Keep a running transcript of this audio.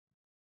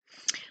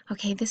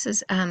Okay, this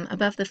is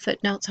above the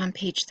footnotes on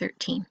page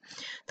 13.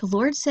 The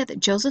Lord said that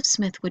Joseph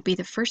Smith would be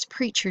the first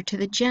preacher to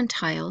the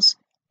Gentiles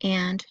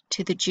and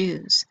to the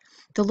Jews.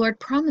 The Lord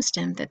promised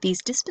him that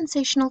these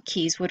dispensational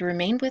keys would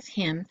remain with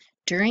him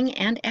during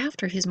and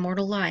after his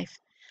mortal life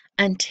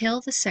until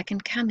the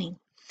second coming,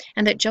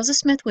 and that Joseph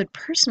Smith would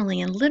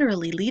personally and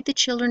literally lead the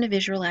children of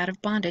Israel out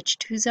of bondage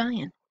to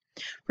Zion.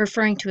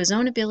 Referring to his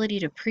own ability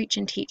to preach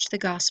and teach the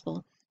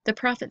gospel, the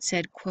prophet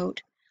said,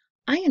 quote,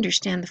 I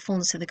understand the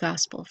fullness of the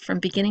gospel from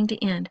beginning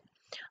to end.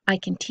 I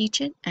can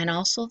teach it, and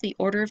also the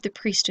order of the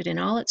priesthood in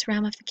all its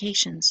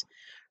ramifications.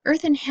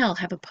 Earth and hell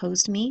have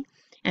opposed me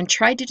and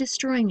tried to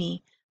destroy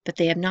me, but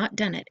they have not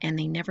done it, and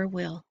they never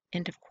will.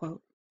 End of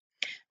quote.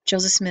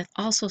 Joseph Smith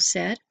also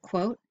said,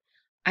 quote,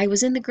 I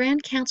was in the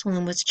Grand Council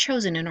and was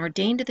chosen and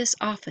ordained to this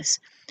office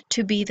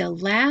to be the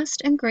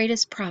last and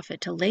greatest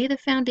prophet to lay the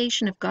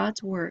foundation of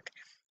God's work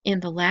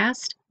in the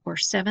last or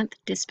seventh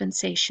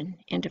dispensation.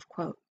 End of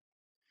quote.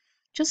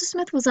 Joseph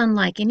Smith was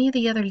unlike any of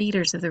the other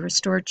leaders of the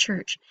restored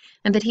church,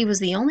 and that he was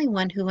the only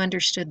one who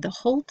understood the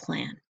whole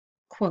plan.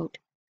 Quote,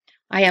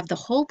 I have the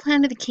whole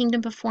plan of the kingdom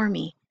before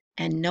me,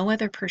 and no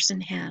other person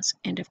has.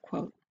 End of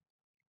quote.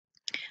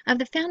 Of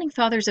the founding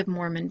fathers of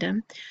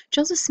Mormondom,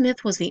 Joseph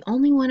Smith was the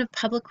only one of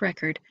public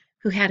record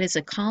who had his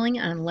calling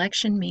and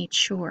election made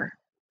sure.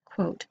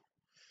 Quote,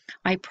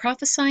 I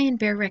prophesy and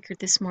bear record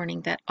this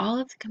morning that all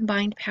of the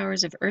combined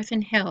powers of earth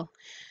and hell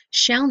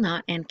shall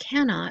not and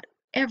cannot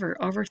ever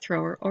overthrow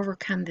or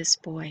overcome this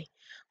boy,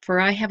 for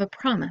I have a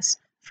promise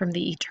from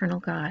the eternal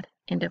God.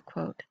 End of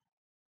quote.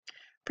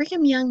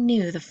 Brigham Young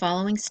knew the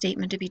following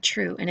statement to be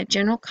true. In a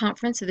general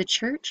conference of the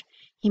church,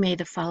 he made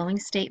the following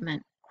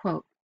statement,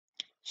 quote,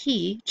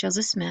 He,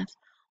 Joseph Smith,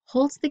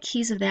 holds the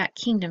keys of that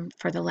kingdom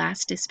for the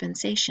last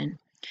dispensation,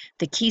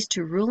 the keys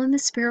to rule in the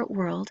spirit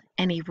world,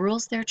 and he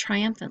rules there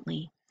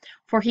triumphantly,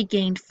 for he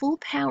gained full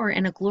power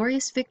and a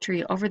glorious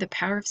victory over the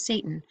power of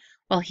Satan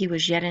while he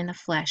was yet in the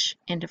flesh.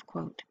 End of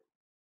quote.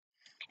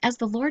 As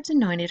the Lord's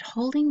anointed,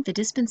 holding the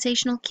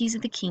dispensational keys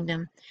of the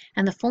kingdom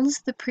and the fullness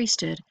of the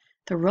priesthood,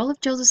 the role of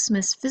Joseph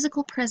Smith's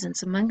physical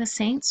presence among the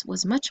saints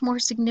was much more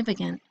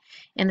significant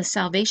in the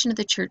salvation of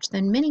the church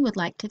than many would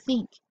like to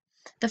think.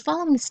 The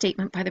following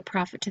statement by the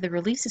prophet to the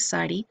Relief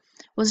Society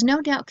was no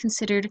doubt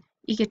considered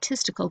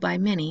egotistical by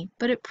many,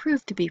 but it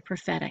proved to be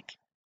prophetic.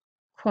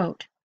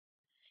 Quote,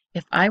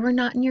 If I were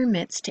not in your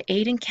midst to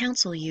aid and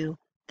counsel you,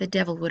 the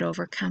devil would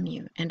overcome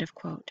you. End of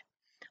quote.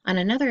 On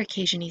another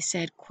occasion he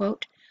said,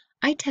 quote,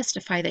 I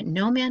testify that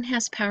no man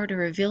has power to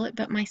reveal it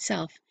but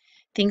myself,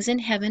 things in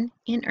heaven,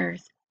 in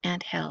earth,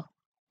 and hell.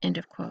 End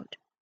of quote.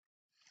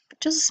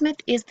 Joseph Smith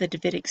is the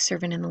Davidic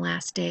servant in the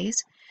last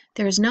days.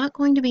 There is not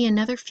going to be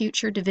another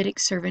future Davidic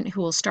servant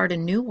who will start a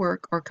new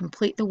work or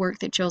complete the work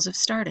that Joseph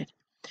started.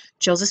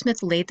 Joseph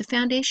Smith laid the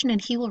foundation and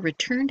he will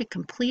return to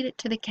complete it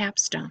to the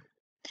capstone.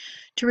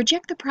 To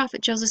reject the prophet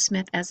Joseph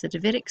Smith as the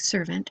Davidic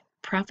servant,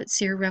 prophet,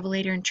 seer,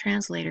 revelator, and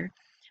translator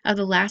of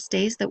the last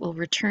days that will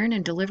return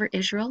and deliver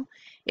Israel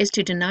is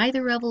to deny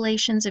the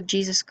revelations of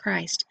Jesus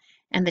Christ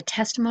and the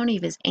testimony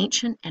of his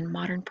ancient and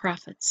modern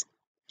prophets.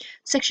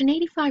 Section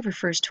 85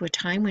 refers to a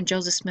time when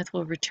Joseph Smith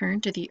will return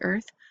to the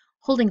earth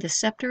holding the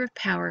scepter of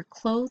power,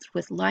 clothed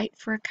with light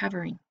for a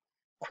covering.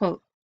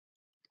 Quote,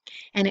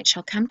 And it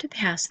shall come to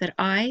pass that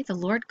I, the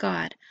Lord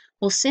God,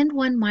 will send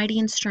one mighty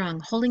and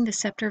strong, holding the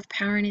scepter of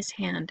power in his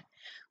hand,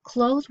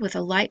 clothed with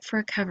a light for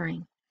a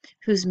covering,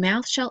 whose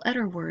mouth shall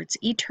utter words,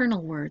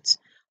 eternal words,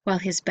 while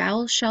his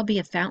bowels shall be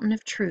a fountain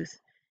of truth,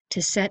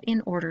 to set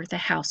in order the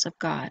house of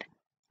God.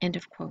 End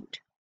of quote.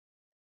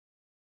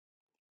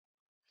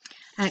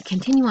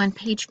 Continue on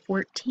page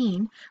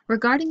 14.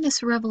 Regarding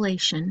this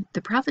revelation,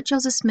 the prophet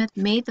Joseph Smith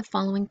made the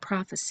following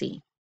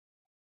prophecy.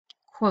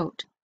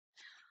 Quote,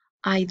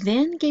 I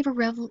then gave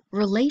a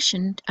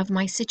relation of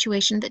my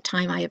situation at the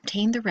time I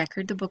obtained the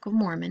record, the Book of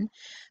Mormon,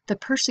 the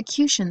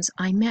persecutions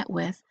I met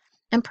with,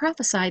 and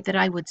prophesied that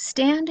I would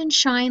stand and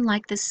shine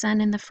like the sun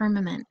in the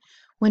firmament,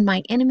 when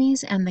my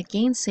enemies and the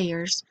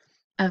gainsayers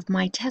of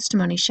my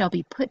testimony shall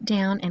be put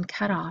down and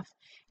cut off,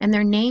 and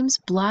their names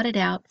blotted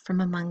out from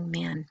among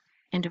men.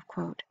 End of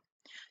quote.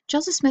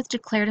 Joseph Smith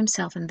declared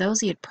himself and those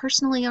he had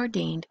personally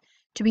ordained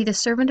to be the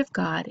servant of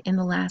God in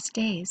the last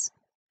days.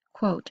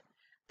 Quote,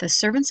 The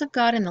servants of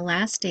God in the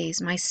last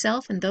days,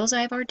 myself and those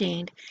I have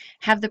ordained,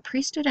 have the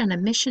priesthood and a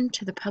mission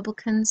to the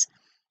publicans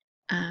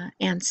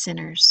and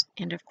sinners.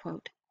 End of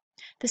quote.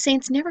 The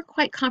saints never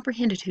quite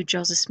comprehended who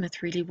Joseph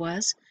Smith really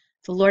was.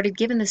 The Lord had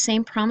given the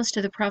same promise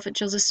to the prophet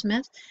Joseph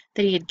Smith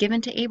that he had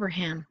given to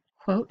Abraham.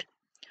 Quote,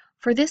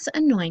 For this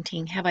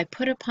anointing have I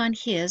put upon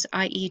his,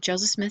 i.e.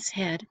 Joseph Smith's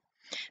head,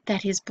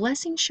 that his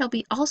blessing shall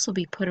also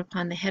be put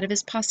upon the head of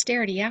his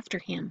posterity after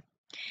him.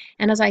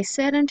 And as I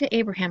said unto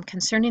Abraham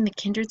concerning the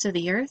kindreds of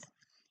the earth,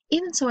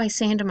 even so I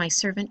say unto my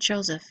servant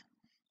Joseph,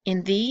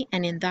 In thee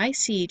and in thy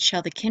seed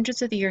shall the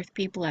kindreds of the earth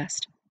be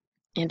blessed.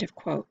 End of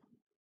quote.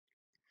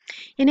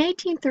 In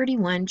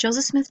 1831,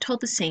 Joseph Smith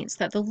told the saints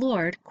that the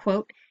Lord,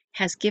 quote,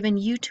 has given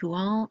you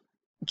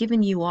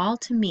all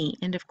to me,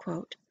 end of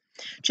quote.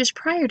 Just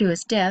prior to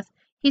his death,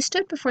 he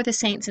stood before the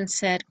saints and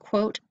said,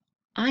 quote,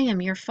 I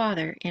am your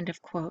Father, end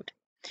of quote.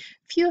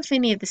 Few, if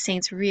any, of the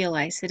saints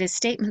realized that his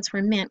statements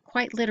were meant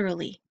quite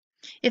literally.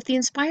 If the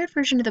inspired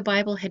version of the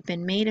Bible had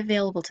been made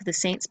available to the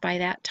saints by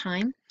that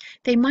time,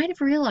 they might have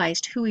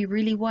realized who he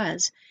really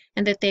was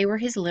and that they were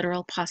his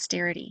literal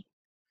posterity.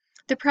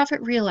 The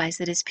prophet realized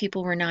that his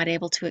people were not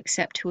able to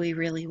accept who he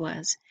really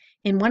was.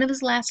 In one of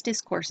his last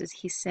discourses,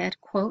 he said,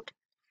 quote,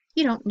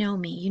 "You don't know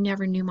me. You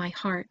never knew my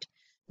heart.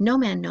 No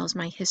man knows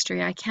my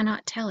history. I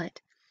cannot tell it.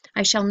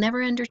 I shall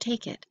never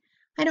undertake it.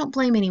 I don't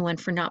blame anyone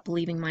for not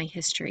believing my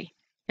history.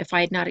 If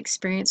I had not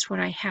experienced what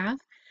I have,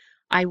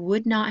 I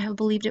would not have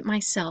believed it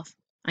myself.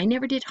 I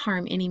never did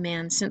harm any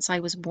man since I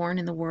was born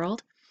in the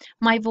world.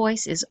 My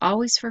voice is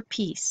always for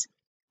peace.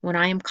 When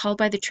I am called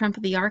by the trump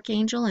of the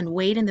archangel and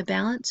weighed in the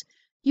balance,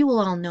 you will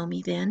all know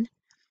me then.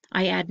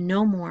 I add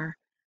no more.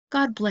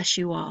 God bless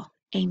you all.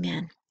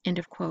 Amen." End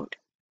of quote.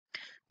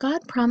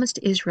 God promised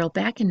Israel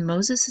back in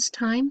Moses'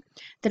 time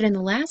that in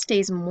the last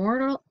days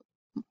mortal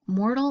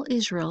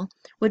Israel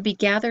would be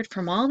gathered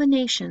from all the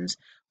nations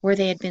where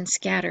they had been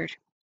scattered.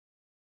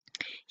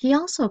 He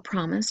also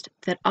promised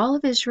that all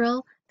of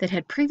Israel that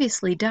had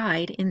previously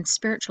died in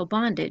spiritual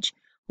bondage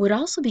would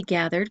also be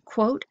gathered,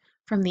 quote,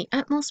 "from the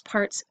utmost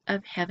parts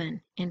of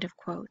heaven," end of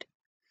quote.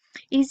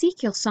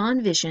 Ezekiel saw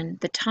in vision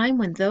the time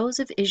when those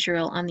of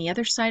Israel on the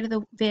other side of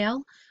the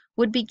veil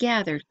would be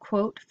gathered,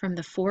 quote, "from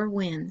the four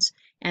winds,"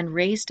 and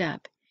raised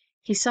up.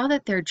 He saw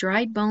that their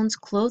dried bones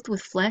clothed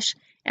with flesh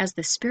as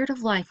the spirit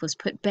of life was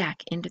put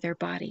back into their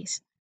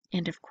bodies.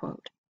 End of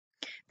quote.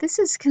 This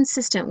is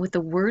consistent with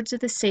the words of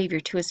the Savior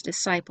to his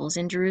disciples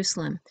in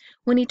Jerusalem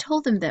when he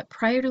told them that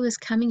prior to his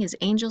coming his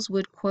angels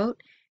would,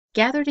 quote,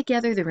 "gather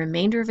together the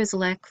remainder of his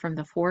elect from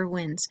the four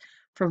winds,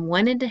 from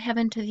one end of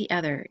heaven to the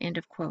other," end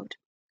of quote.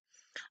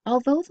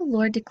 Although the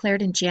Lord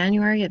declared in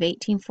January of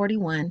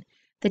 1841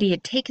 that he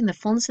had taken the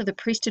fullness of the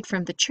priesthood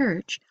from the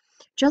church,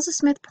 Joseph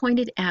Smith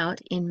pointed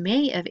out in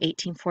May of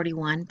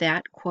 1841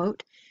 that,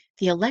 quote,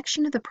 "the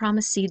election of the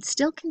promised seed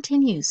still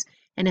continues,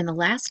 and in the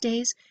last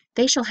days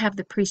they shall have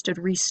the priesthood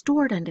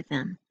restored unto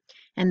them,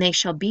 and they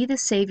shall be the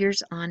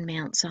saviors on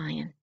Mount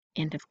Zion."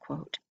 End of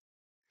quote.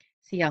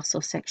 See also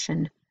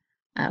section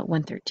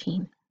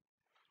 113.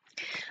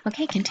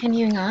 Okay,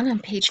 continuing on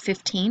page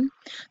 15.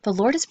 The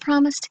Lord has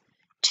promised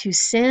to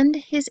send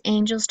his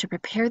angels to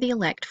prepare the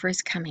elect for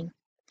his coming.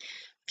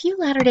 Few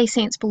Latter-day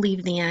Saints believe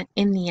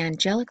in the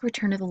angelic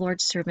return of the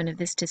Lord's servant of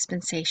this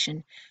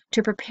dispensation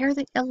to prepare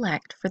the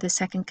elect for the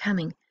second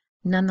coming.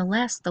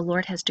 Nonetheless, the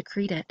Lord has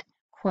decreed it,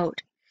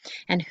 quote,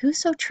 "And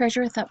whoso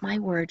treasureth up my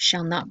word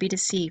shall not be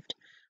deceived.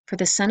 For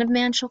the Son of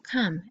Man shall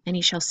come, and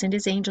he shall send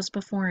his angels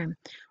before him,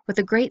 with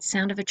a great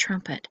sound of a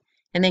trumpet,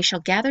 and they shall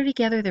gather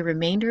together the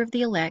remainder of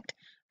the elect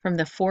from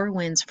the four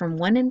winds, from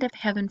one end of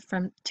heaven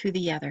to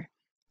the other."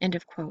 End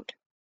of quote.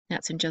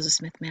 That's in Joseph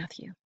Smith,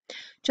 Matthew.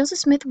 Joseph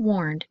Smith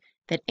warned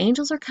that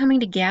angels are coming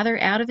to gather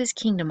out of his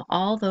kingdom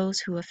all those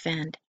who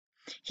offend.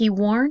 He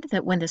warned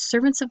that when the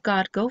servants of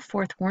God go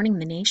forth warning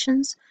the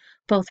nations,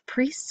 both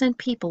priests and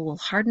people will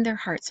harden their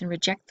hearts and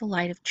reject the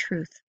light of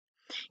truth.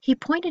 He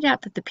pointed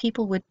out that the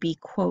people would be,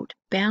 quote,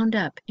 "bound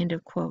up," end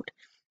of quote,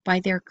 by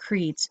their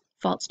creeds,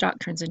 false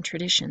doctrines, and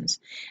traditions,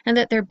 and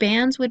that their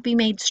bands would be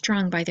made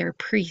strong by their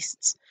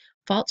priests,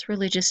 false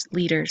religious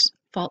leaders,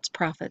 false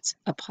prophets,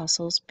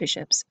 apostles,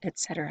 bishops,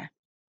 etc.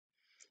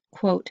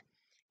 Quote,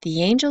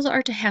 "The angels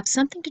are to have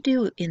something to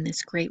do in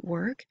this great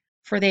work,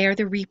 for they are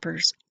the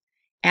reapers.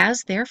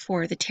 As,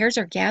 therefore, the tares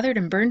are gathered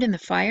and burned in the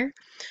fire,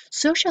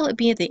 so shall it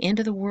be at the end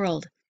of the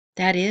world.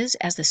 That is,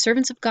 as the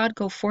servants of God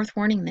go forth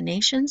warning the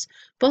nations,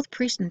 both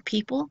priests and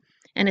people,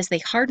 and as they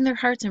harden their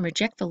hearts and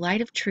reject the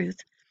light of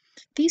truth,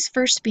 these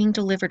first being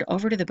delivered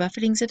over to the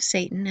buffetings of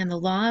Satan, and the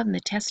law and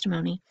the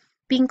testimony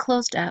being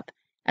closed up,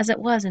 as it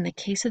was in the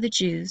case of the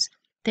Jews,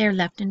 they are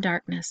left in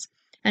darkness,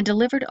 and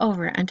delivered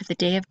over unto the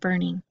day of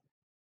burning.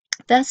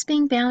 Thus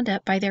being bound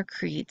up by their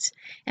creeds,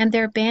 and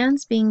their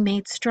bands being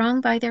made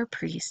strong by their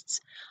priests,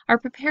 are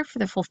prepared for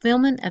the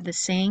fulfillment of the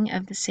saying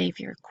of the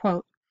Savior,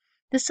 quote,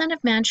 "The Son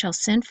of Man shall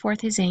send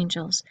forth his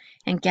angels,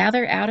 and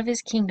gather out of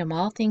his kingdom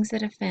all things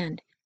that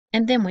offend,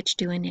 and them which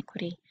do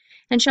iniquity,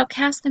 and shall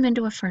cast them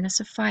into a furnace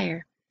of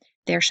fire.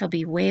 There shall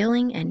be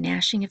wailing and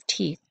gnashing of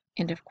teeth."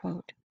 End of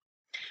quote.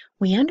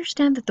 We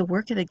understand that the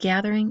work of the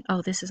gathering,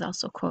 this is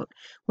also quote,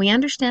 "We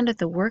understand that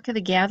the work of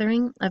the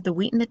gathering of the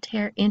wheat and the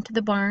tare into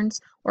the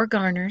barns or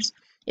garners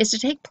is to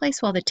take place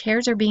while the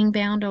tares are being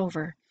bound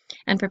over,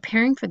 and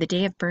preparing for the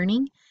day of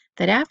burning,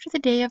 that after the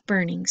day of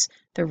burnings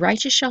the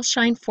righteous shall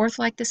shine forth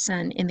like the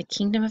sun in the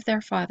kingdom of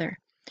their Father.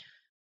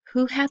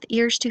 Who hath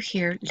ears to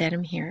hear, let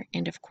him hear."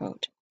 End of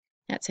quote.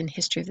 That's in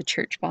History of the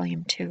Church,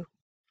 Volume 2.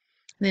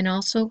 Then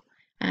also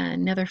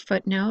another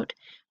footnote,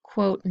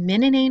 quote,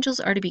 "Men and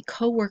angels are to be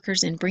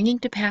co-workers in bringing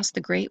to pass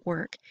the great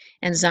work,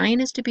 and Zion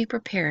is to be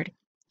prepared,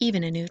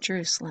 even a new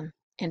Jerusalem."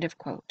 End of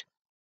quote.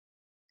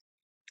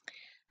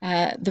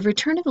 The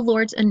return of the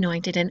Lord's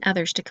anointed and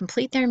others to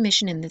complete their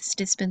mission in this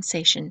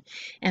dispensation,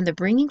 and the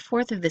bringing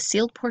forth of the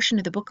sealed portion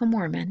of the Book of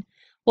Mormon,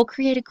 will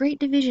create a great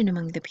division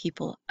among the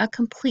people, a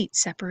complete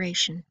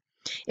separation.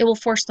 It will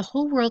force the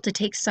whole world to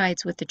take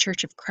sides with the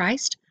Church of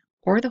Christ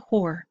or the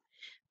whore.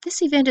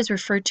 This event is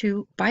referred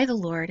to by the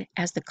Lord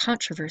as the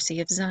controversy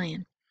of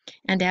Zion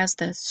and as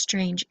the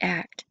strange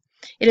act.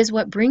 It is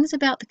what brings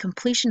about the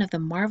completion of the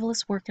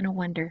marvelous work and a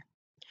wonder.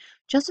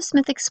 Joseph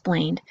Smith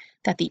explained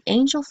that the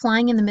angel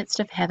flying in the midst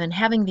of heaven,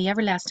 having the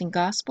everlasting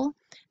gospel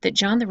that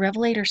John the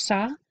Revelator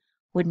saw,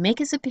 would make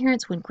his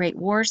appearance when great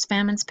wars,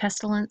 famines,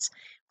 pestilence,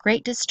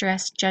 great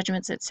distress,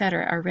 judgments,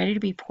 etc., are ready to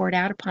be poured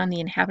out upon the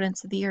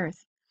inhabitants of the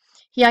earth.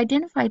 He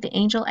identified the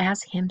angel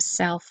as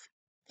himself.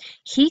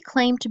 He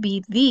claimed to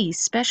be the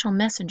special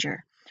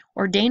messenger,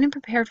 ordained and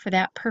prepared for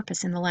that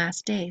purpose in the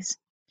last days.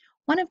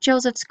 One of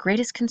Joseph's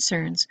greatest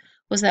concerns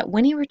was that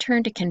when he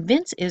returned to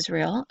convince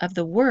Israel of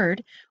the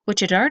word which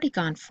had already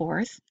gone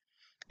forth,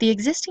 the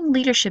existing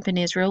leadership in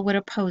Israel would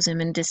oppose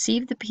him and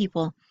deceive the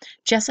people,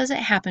 just as it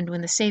happened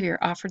when the Savior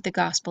offered the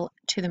gospel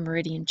to the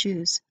Meridian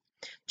Jews.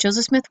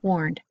 Joseph Smith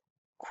warned,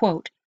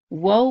 quote,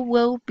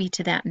 "Woe be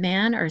to that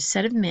man or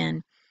set of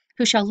men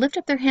who shall lift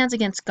up their hands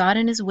against God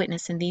and his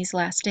witness in these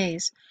last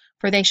days,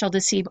 for they shall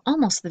deceive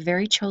almost the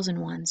very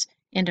chosen ones."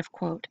 End of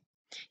quote.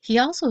 He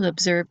also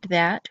observed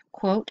that,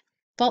 quote,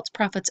 "false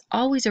prophets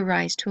always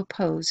arise to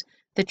oppose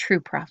the true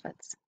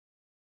prophets."